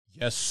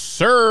Yes,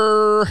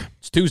 sir.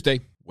 It's Tuesday.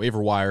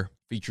 Waiver wire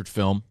featured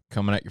film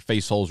coming at your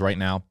face holes right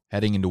now,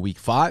 heading into week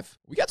 5.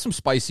 We got some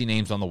spicy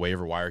names on the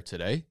waiver wire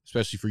today,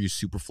 especially for you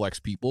super flex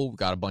people. We've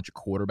got a bunch of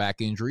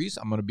quarterback injuries.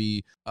 I'm going to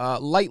be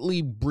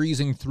lightly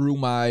breezing through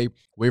my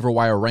waiver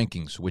wire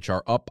rankings, which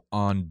are up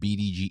on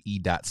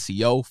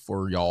bdge.co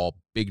for y'all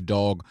big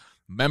dog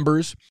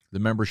members. The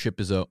membership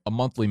is a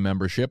monthly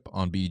membership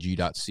on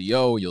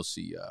bdge.co. You'll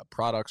see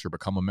products or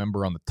become a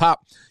member on the top.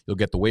 You'll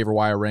get the waiver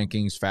wire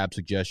rankings, fab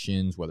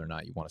suggestions, whether or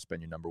not you want to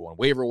spend your number one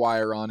waiver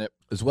wire on it,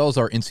 as well as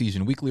our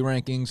in-season weekly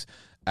rankings,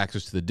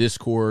 access to the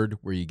Discord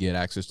where you get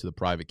access to the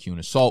private Q and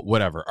Assault,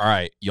 whatever. All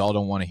right, y'all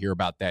don't want to hear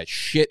about that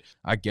shit.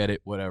 I get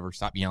it, whatever.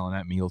 Stop yelling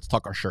at me. Let's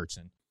tuck our shirts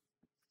in.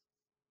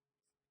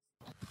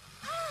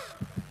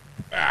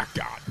 Ah,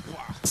 God.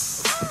 Wow.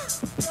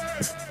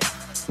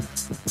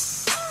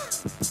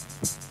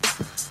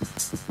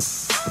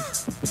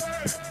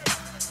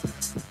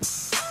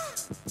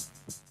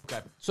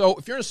 So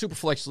if you're in a super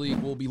flex league,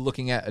 we'll be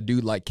looking at a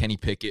dude like Kenny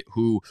Pickett,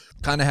 who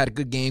kind of had a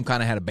good game,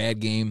 kind of had a bad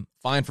game.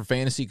 Fine for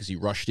fantasy because he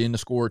rushed in to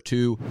score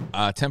 2,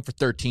 10 for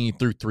 13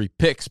 through 3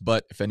 picks.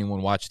 But if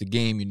anyone watched the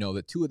game, you know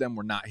that 2 of them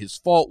were not his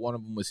fault. One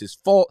of them was his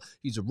fault.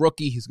 He's a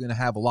rookie. He's going to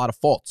have a lot of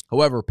faults.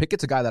 However,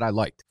 Pickett's a guy that I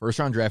liked. First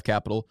round draft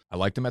capital. I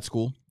liked him at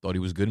school. Thought he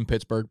was good in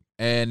Pittsburgh.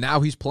 And now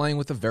he's playing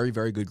with a very,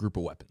 very good group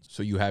of weapons.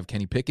 So you have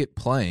Kenny Pickett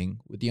playing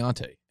with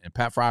Deontay and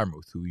Pat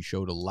Freiermuth, who he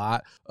showed a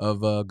lot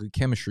of good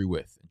chemistry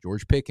with.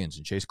 George Pickens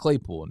and Chase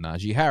Claypool and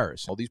Najee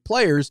Harris, all these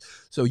players.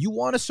 So you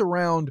want to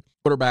surround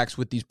quarterbacks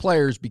with these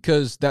players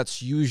because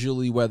that's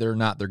usually whether or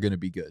not they're going to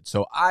be good.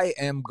 So I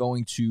am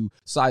going to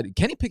side.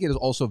 Kenny Pickett is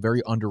also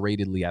very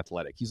underratedly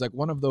athletic. He's like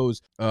one of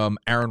those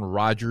Aaron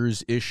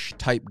Rodgers-ish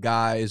type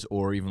guys,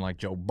 or even like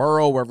Joe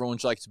Burrow, where everyone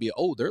likes to be,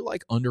 they're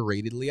like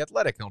underratedly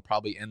athletic. And they'll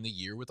probably end the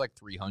year with like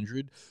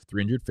 300,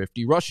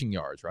 350 rushing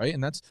yards, right?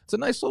 And it's a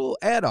nice little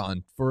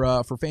add-on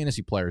for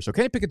fantasy players. So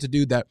Kenny Pickett's a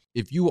dude that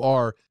if you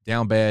are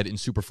down bad in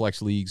super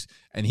flex leagues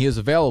and he is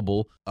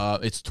available,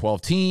 it's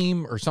 12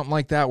 team or something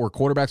like that where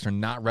quarterbacks are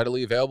not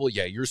readily available.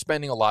 Yeah, you're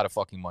spending a lot of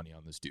fucking money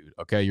on this dude.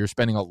 Okay, you're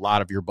spending a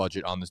lot of your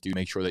budget on this dude.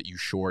 Make sure that you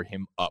shore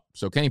him up.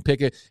 So Kenny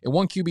Pickett in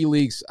 1 QB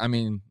leagues, I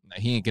mean,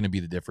 he ain't going to be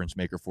the difference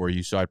maker for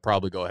you. So I'd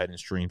probably go ahead and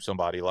stream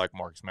somebody like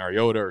Marcus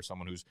Mariota or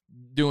someone who's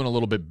doing a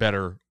little bit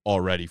better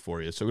already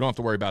for you. So we don't have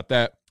to worry about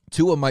that.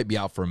 Tua might be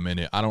out for a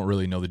minute. I don't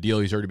really know the deal.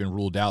 He's already been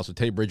ruled out. So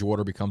Teddy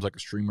Bridgewater becomes like a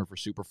streamer for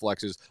super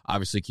flexes.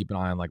 Obviously, keep an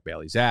eye on like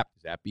Bailey Zappe.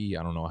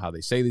 I don't know how they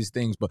say these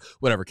things, but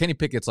whatever. Kenny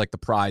Pickett's like the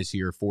prize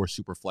here for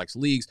super flex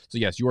leagues. So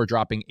yes, you are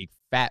dropping a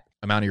fat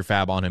amount of your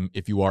fab on him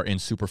if you are in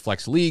super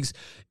flex leagues.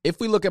 If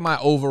we look at my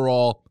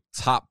overall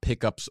top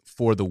pickups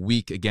for the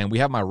week, again, we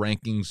have my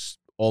rankings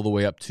all the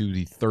way up to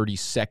the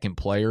 32nd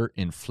player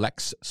in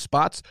flex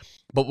spots.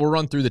 But we'll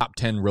run through the top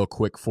 10 real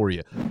quick for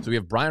you. So we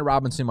have Brian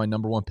Robinson, my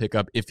number 1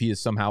 pickup. If he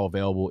is somehow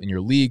available in your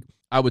league,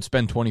 I would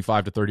spend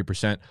 25 to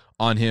 30%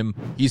 on him.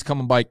 He's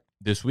coming by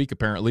this week,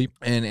 apparently.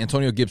 And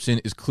Antonio Gibson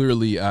is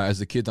clearly, as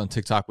the kids on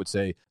TikTok would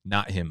say,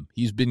 not him.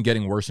 He's been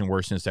getting worse and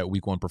worse since that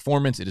week 1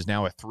 performance. It is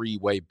now a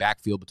 3-way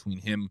backfield between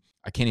him.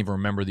 I can't even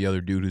remember the other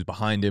dude who's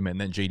behind him,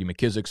 and then J.D.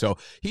 McKissick. So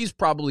he's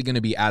probably going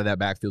to be out of that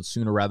backfield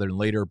sooner rather than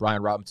later.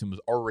 Brian Robinson was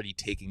already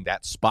taking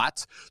that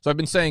spot. So I've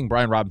been saying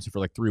Brian Robinson for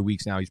like 3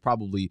 weeks now. He's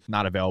probably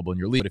not available in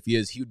your league. But if he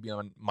is, he would be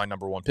on my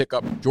number 1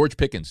 pickup. George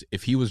Pickens,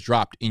 if he was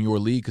dropped in your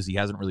league because he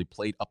hasn't really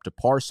played up to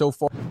par so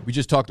far. We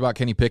just talked about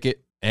Kenny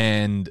Pickett.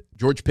 And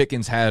George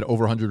Pickens had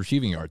over 100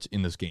 receiving yards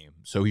in this game.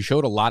 So he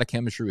showed a lot of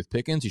chemistry with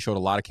Pickens. He showed a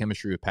lot of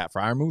chemistry with Pat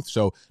Freiermuth.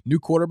 So new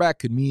quarterback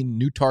could mean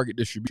new target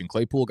distribution.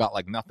 Claypool got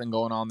like nothing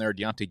going on there.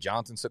 Deontay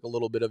Johnson took a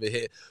little bit of a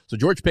hit. So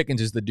George Pickens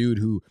is the dude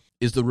who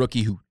is the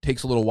rookie who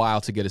takes a little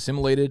while to get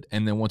assimilated.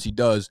 And then once he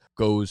does,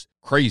 goes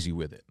crazy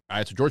with it. All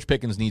right, so George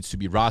Pickens needs to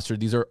be rostered.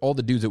 These are all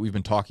the dudes that we've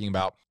been talking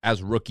about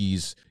as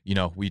rookies. You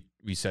know, we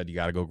said you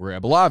got to go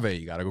grab Olave.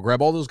 You got to go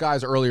grab all those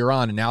guys earlier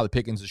on. And now the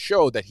Pickens has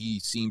showed that he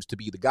seems to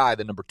be the guy,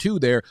 the number 2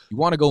 there. You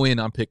want to go in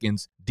on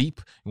Pickens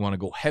deep. You want to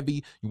go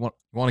heavy. You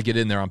want to get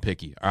in there on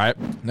Picky. All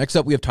right. Next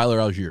up, we have Tyler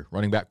Algier,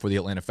 running back for the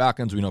Atlanta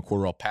Falcons. We know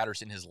Cordarrelle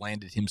Patterson has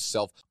landed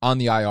himself on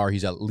the IR.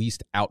 He's at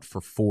least out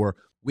for 4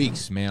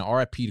 weeks, man.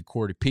 RIP to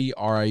Cordy P.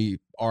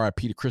 RIP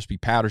to Crispy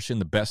Patterson,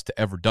 the best to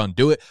ever done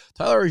do it.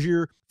 Tyler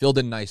Algier filled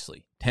in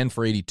nicely. 10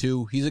 for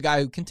 82. He's a guy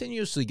who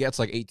continuously gets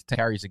like 8 to 10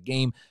 carries a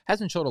game.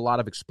 Hasn't showed a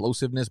lot of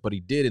explosiveness, but he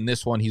did in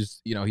this one.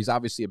 He's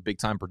obviously a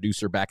big-time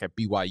producer back at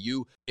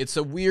BYU. It's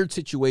a weird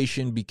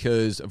situation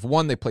because, of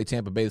one, they play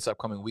Tampa Bay this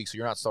upcoming week, so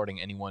you're not starting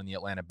anyone in the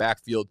Atlanta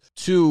backfield.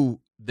 2,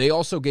 they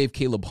also gave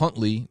Caleb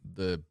Huntley,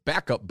 the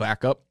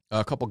backup,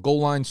 a couple goal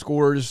line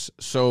scores.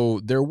 So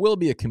there will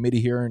be a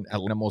committee here in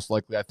Atlanta, most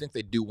likely. I think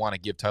they do want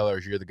to give Tyler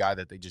Algier, the guy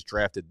that they just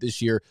drafted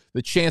this year,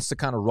 the chance to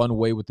kind of run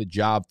away with the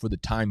job for the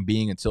time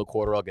being until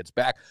Cordarrelle gets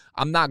back.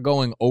 I'm not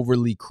going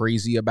overly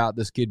crazy about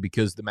this kid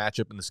because the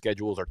matchup and the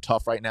schedules are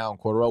tough right now, and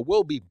Cordarrelle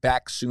will be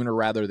back sooner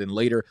rather than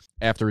later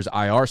after his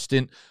IR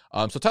stint.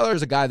 So Tyler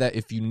is a guy that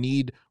if you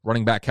need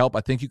running back help,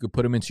 I think you could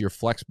put him into your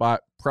flex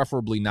spot,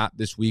 preferably not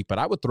this week, but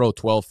I would throw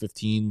 12,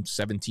 15,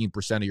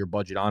 17% of your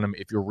budget on him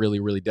if you're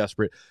really, really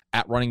desperate.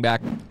 At running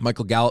back,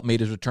 Michael Gallup made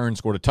his return,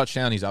 scored a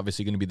touchdown. He's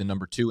obviously going to be the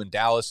number 2 in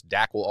Dallas.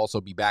 Dak will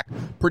also be back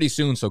pretty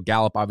soon, so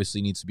Gallup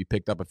obviously needs to be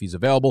picked up if he's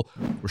available.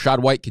 Rachaad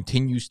White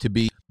continues to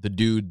be the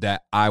dude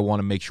that I want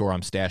to make sure I'm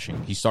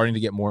stashing. He's starting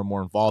to get more and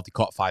more involved. He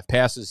caught 5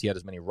 passes. He had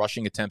as many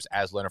rushing attempts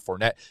as Leonard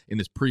Fournette in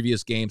this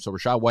previous game. So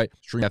Rachaad White,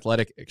 extremely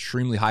athletic,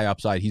 extremely high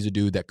upside. He's a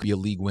dude that could be a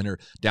league winner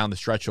down the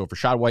stretch. So if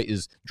Rachaad White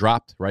is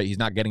dropped, right, he's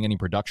not getting any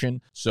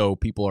production. So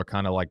people are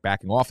kind of like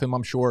backing off him,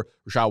 I'm sure.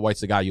 Rachaad White's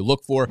the guy you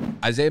look for.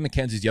 Isaiah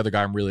McKenzie's the other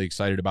guy I'm really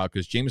excited about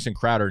because Jamison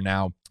Crowder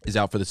now is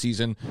out for the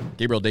season.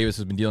 Gabriel Davis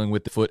has been dealing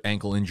with the foot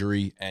ankle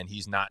injury, and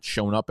he's not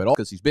shown up at all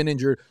because he's been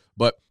injured.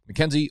 But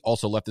McKenzie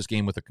also left this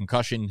game with a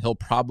concussion. He'll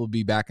probably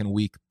be back in a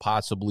week,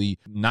 possibly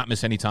not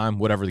miss any time,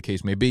 whatever the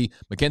case may be.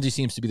 McKenzie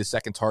seems to be the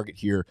second target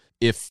here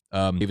if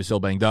Davis Hill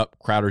banged up.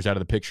 Crowder's out of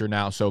the picture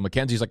now. So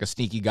McKenzie's like a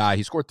sneaky guy.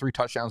 He scored 3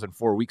 touchdowns in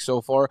 4 weeks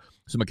so far.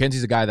 So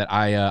McKenzie's a guy that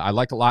I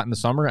liked a lot in the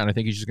summer, and I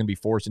think he's just going to be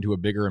forced into a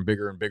bigger and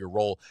bigger and bigger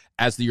role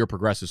as the year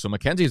progresses. So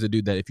McKenzie is a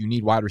dude that if you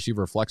need wide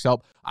receiver or flex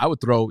help, I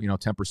would throw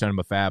 10% of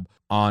a fab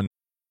on.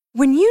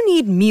 When you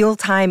need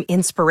mealtime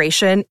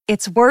inspiration,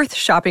 it's worth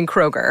shopping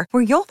Kroger,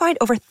 where you'll find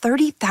over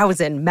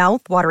 30,000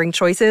 mouth-watering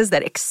choices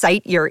that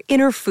excite your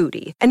inner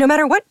foodie. And no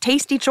matter what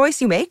tasty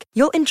choice you make,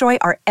 you'll enjoy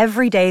our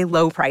everyday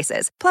low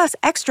prices, plus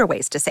extra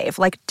ways to save,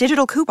 like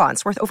digital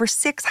coupons worth over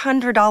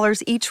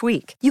 $600 each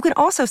week. You can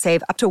also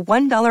save up to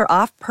 $1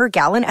 off per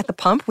gallon at the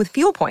pump with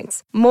fuel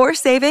points. More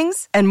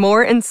savings and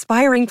more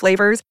inspiring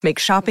flavors make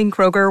shopping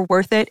Kroger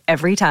worth it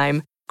every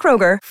time.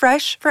 Kroger,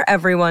 fresh for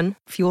everyone.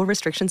 Fuel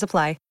restrictions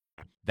apply.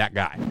 That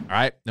guy, all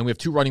right? Then we have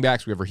 2 running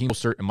backs. We have Raheem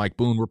Mostert and Mike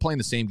Boone. We're playing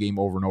the same game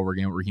over and over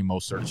again with Raheem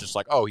Mostert. It's just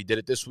like, oh, he did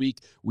it this week.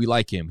 We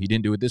like him. He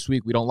didn't do it this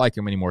week. We don't like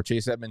him anymore.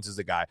 Chase Edmonds is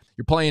the guy.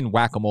 You're playing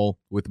whack-a-mole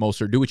with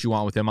Mostert. Do what you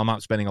want with him. I'm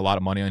not spending a lot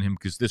of money on him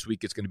because this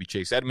week it's going to be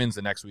Chase Edmonds.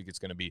 The next week it's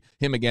going to be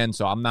him again.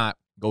 So I'm not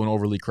going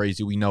overly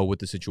crazy. We know what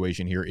the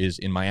situation here is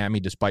in Miami,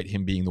 despite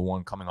him being the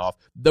one coming off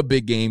the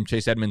big game.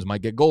 Chase Edmonds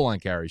might get goal line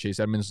carries. Chase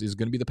Edmonds is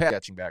going to be the pass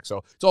catching back.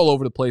 So it's all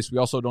over the place. We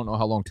also don't know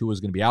how long Tua is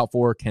going to be out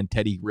for. Can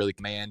Teddy really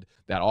command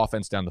that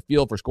offense down the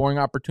field for scoring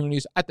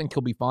opportunities? I think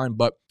he'll be fine,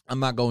 but I'm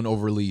not going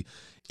overly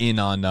in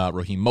on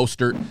Raheem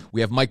Mostert.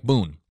 We have Mike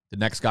Boone, the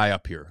next guy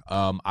up here.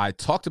 I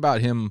talked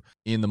about him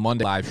in the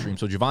Monday live stream.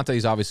 So Javonte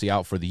is obviously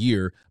out for the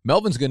year.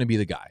 Melvin's going to be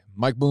the guy.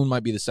 Mike Boone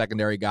might be the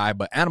secondary guy,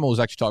 but Animal was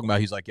actually talking about,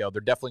 he's like, they're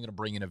definitely going to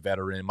bring in a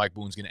veteran. Mike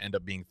Boone's going to end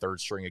up being third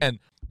string again.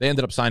 They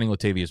ended up signing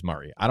Latavius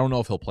Murray. I don't know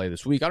if he'll play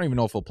this week. I don't even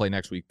know if he'll play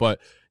next week, but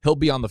he'll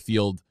be on the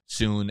field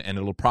soon, and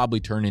it'll probably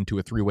turn into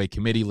a 3-way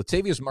committee.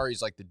 Latavius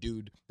Murray's like the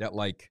dude that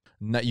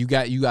you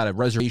got a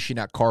reservation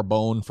at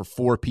Carbone for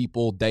 4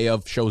 people. Day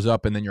of shows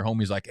up, and then your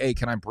homie's like, hey,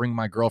 can I bring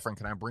my girlfriend?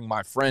 Can I bring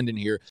my friend in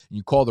here? And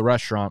you call the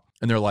restaurant,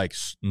 and they're like,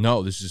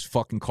 no, this is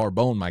fucking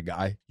Carbone, my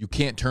guy. You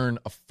can't turn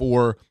a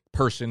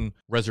 4-person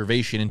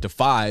reservation into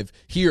 5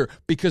 here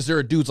because there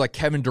are dudes like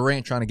Kevin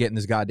Durant trying to get in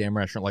this goddamn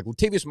restaurant. Like,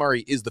 Latavius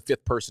Murray is the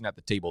 5th person at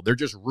the table. They're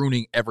just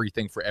ruining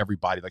everything for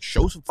everybody. Like,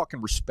 show some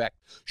fucking respect.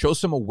 Show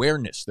some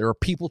awareness. There are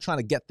people trying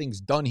to get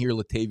things done here,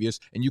 Latavius,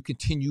 and you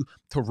continue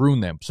to ruin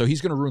them. So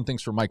he's going to ruin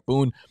things for Mike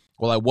Boone.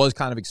 Well, I was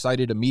kind of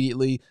excited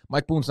immediately.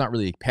 Mike Boone's not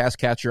really a pass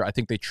catcher. I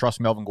think they trust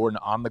Melvin Gordon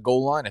on the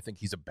goal line. I think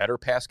he's a better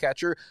pass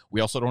catcher.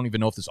 We also don't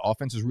even know if this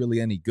offense is really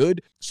any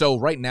good. So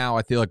right now,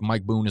 I feel like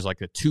Mike Boone is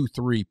like a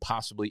 2-3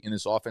 possibly in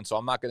this offense. So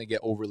I'm not going to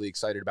get overly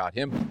excited about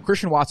him.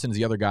 Christian Watson is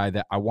the other guy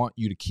that I want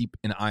you to keep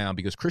an eye on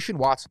because Christian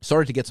Watson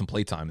started to get some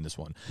playtime in this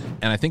one.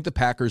 And I think the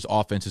Packers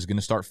offense is going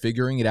to start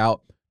figuring it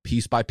out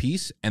piece by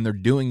piece, and they're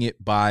doing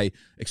it by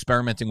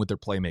experimenting with their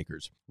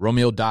playmakers.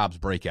 Romeo Doubs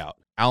breakout.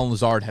 Allen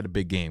Lazard had a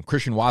big game.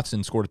 Christian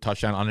Watson scored a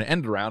touchdown on an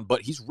end around,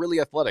 but he's really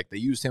athletic. They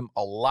used him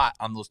a lot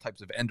on those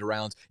types of end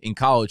arounds in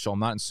college, so I'm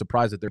not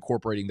surprised that they're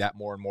incorporating that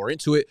more and more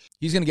into it.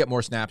 He's going to get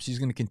more snaps. He's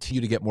going to continue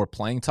to get more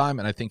playing time,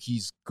 and I think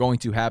he's going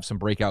to have some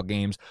breakout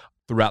games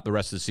throughout the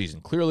rest of the season.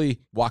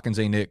 Clearly, Watkins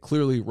ain't it.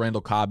 Clearly, Randall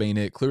Cobb ain't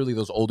it. Clearly,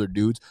 those older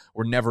dudes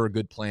were never a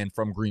good plan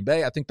from Green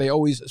Bay. I think they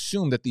always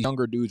assumed that the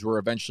younger dudes were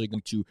eventually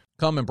going to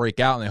come and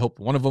break out, and they hoped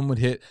one of them would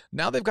hit.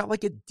 Now they've got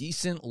like a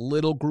decent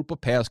little group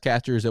of pass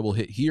catchers that will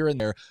hit here and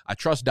there. I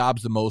trust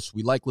Dobbs the most.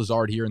 We like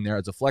Lazard here and there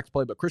as a flex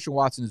play, but Christian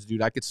Watson is a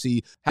dude I could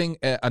see having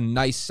a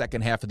nice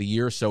second half of the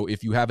year. So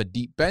if you have a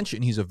deep bench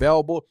and he's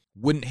available,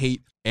 wouldn't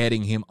hate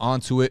adding him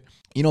onto it.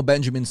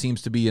 Benjamin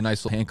seems to be a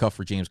nice little handcuff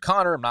for James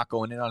Conner. I'm not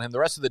going in on him. The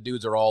rest of the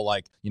dudes are all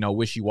like,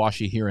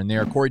 wishy-washy here and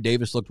there. Corey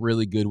Davis looked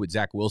really good with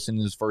Zach Wilson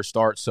in his first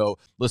start. So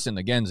listen,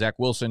 again, Zach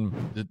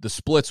Wilson, the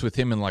splits with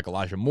him and like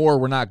Elijah Moore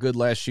were not good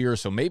last year.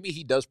 So maybe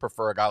he does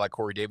prefer a guy like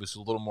Corey Davis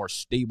who's a little more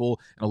stable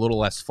and a little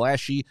less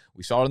flashy.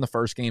 We saw it in the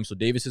first game. So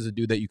Davis is a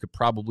dude that you could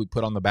probably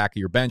put on the back of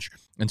your bench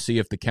and see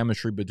if the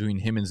chemistry between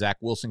him and Zach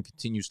Wilson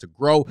continues to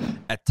grow.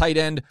 At tight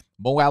end,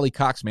 Mo Alley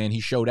Cox, man, he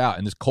showed out.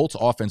 And this Colts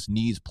offense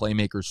needs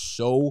playmakers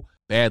so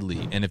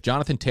badly. And if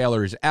Jonathan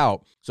Taylor is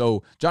out,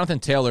 so Jonathan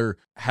Taylor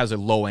has a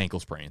low ankle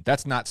sprain.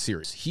 That's not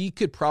serious. He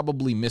could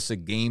probably miss a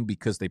game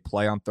because they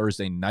play on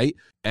Thursday night.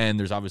 And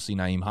there's obviously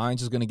Nyheim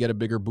Hines is going to get a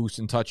bigger boost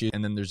in touches.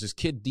 And then there's this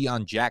kid,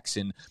 Deion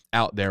Jackson,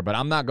 out there. But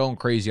I'm not going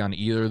crazy on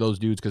either of those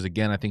dudes because,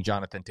 again, I think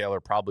Jonathan Taylor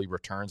probably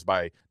returns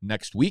by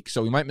next week.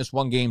 So he might miss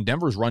one game.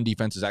 Denver's run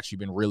defense has actually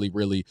been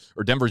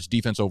or Denver's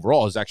defense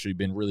overall has actually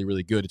been really,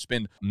 really good. It's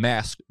been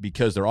masked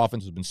because their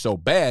offense has been so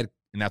bad,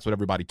 and that's what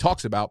everybody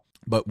talks about.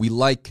 But we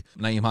like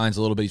Nyheim Hines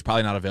a little bit. He's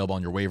probably not available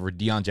on your waiver.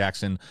 Deion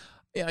Jackson,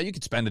 you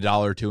could spend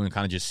 $1 or $2 and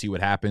kind of just see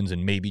what happens,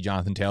 and maybe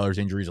Jonathan Taylor's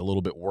injury is a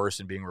little bit worse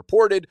than being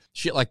reported.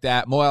 Shit like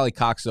that. Mo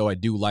Alie-Cox, though, I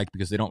do like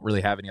because they don't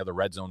really have any other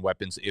red zone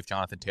weapons if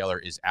Jonathan Taylor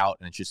is out,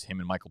 and it's just him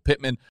and Michael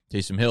Pittman,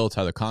 Taysom Hill,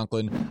 Tyler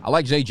Conklin. I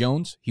like Zay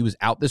Jones. He was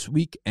out this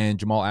week, and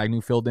Jamal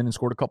Agnew filled in and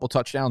scored a couple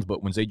touchdowns,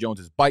 but when Zay Jones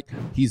is back,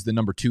 he's the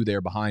number 2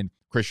 there behind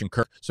Christian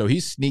Kirk. So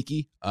he's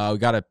sneaky. We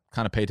got to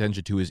kind of pay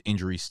attention to his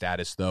injury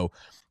status, though.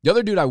 The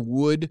other dude I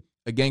would,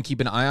 again, keep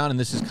an eye on, and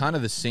this is kind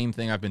of the same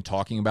thing I've been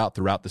talking about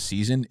throughout the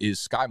season,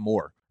 is Sky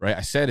Moore, right?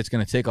 I said it's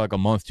going to take like a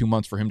month, 2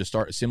 months for him to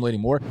start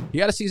assimilating more. He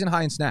had a season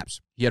high in snaps.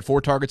 He had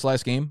 4 targets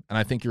last game, and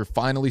I think you're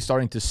finally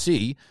starting to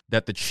see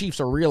that the Chiefs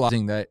are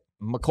realizing that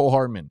Mecole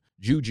Hardman,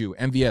 Juju,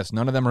 MVS,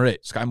 none of them are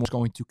it. Sky Moore's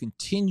going to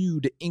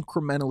continue to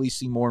incrementally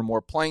see more and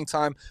more playing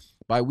time.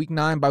 By week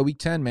 9, by week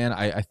 10, man,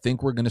 I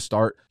think we're going to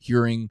start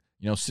hearing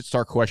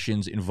sit-start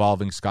questions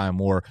involving Sky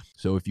Moore.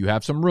 So if you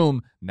have some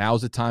room,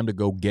 now's the time to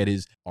go get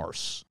his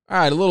arse. All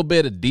right, a little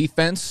bit of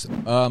defense.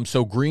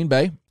 So Green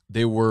Bay,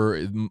 they were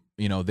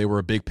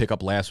a big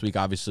pickup last week.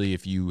 Obviously,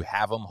 if you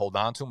have them, hold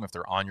on to them. If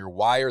they're on your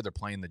wire, they're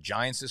playing the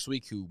Giants this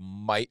week, who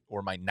might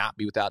or might not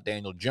be without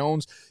Daniel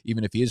Jones.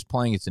 Even if he is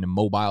playing, it's an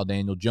immobile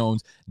Daniel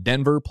Jones.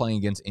 Denver playing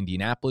against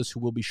Indianapolis, who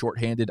will be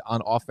shorthanded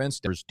on offense.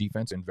 Their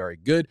defense and very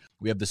good.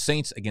 We have the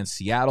Saints against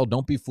Seattle.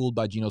 Don't be fooled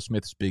by Geno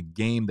Smith's big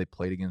game. They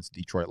played against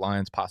Detroit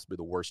Lions, possibly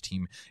the worst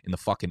team in the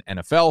fucking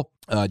NFL.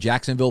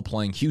 Jacksonville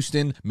playing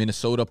Houston,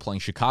 Minnesota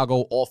playing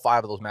Chicago. All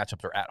 5 of those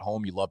matchups are at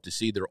home. You love to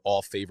see. They're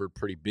all favored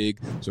pretty big.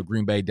 So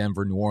Green Bay,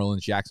 Denver, New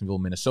Orleans, Jacksonville,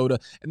 Minnesota,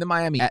 and then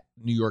Miami at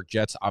New York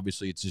Jets.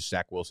 Obviously, it's just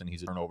Zach Wilson.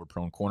 He's a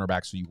turnover-prone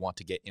cornerback, so you want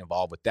to get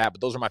involved with that.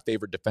 But those are my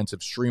favorite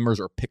defensive streamers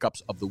or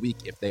pickups of the week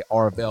if they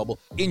are available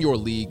in your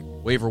league.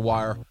 Waiver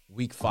wire,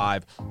 week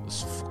 5.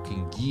 Let's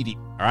fucking get it.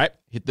 All right?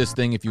 Hit this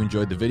thing if you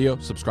enjoyed the video.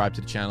 Subscribe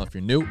to the channel if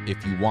you're new.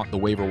 If you want the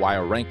waiver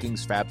wire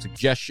rankings, fab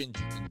suggestions,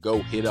 you can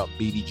go hit up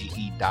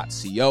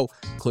bdge.co.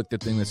 Click the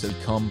thing that says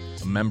become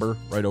a member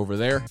right over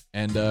there,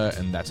 and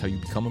that's how you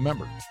become a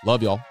member.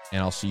 Love y'all,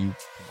 and I'll see you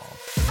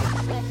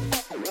tomorrow.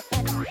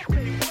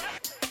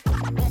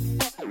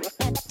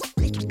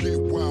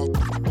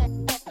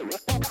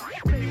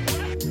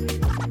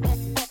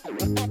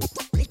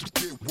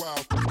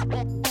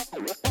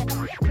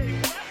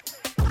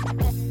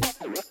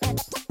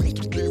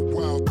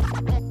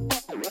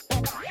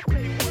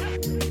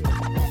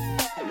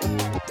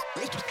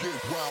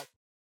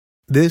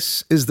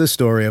 This is the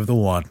story of the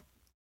one.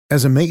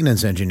 As a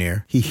maintenance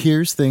engineer, he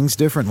hears things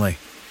differently.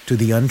 To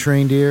the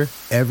untrained ear,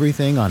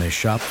 everything on his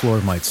shop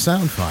floor might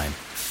sound fine,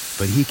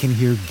 but he can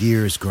hear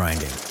gears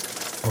grinding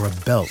or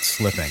a belt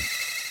slipping.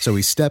 So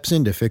he steps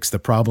in to fix the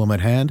problem at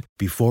hand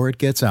before it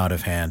gets out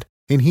of hand.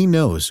 And he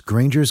knows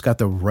Grainger's got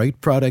the right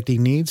product he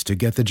needs to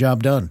get the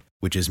job done,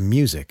 which is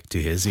music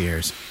to his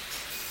ears.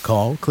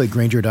 Call, click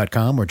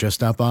Grainger.com, or just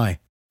stop by.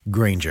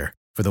 Grainger,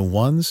 for the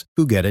ones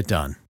who get it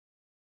done.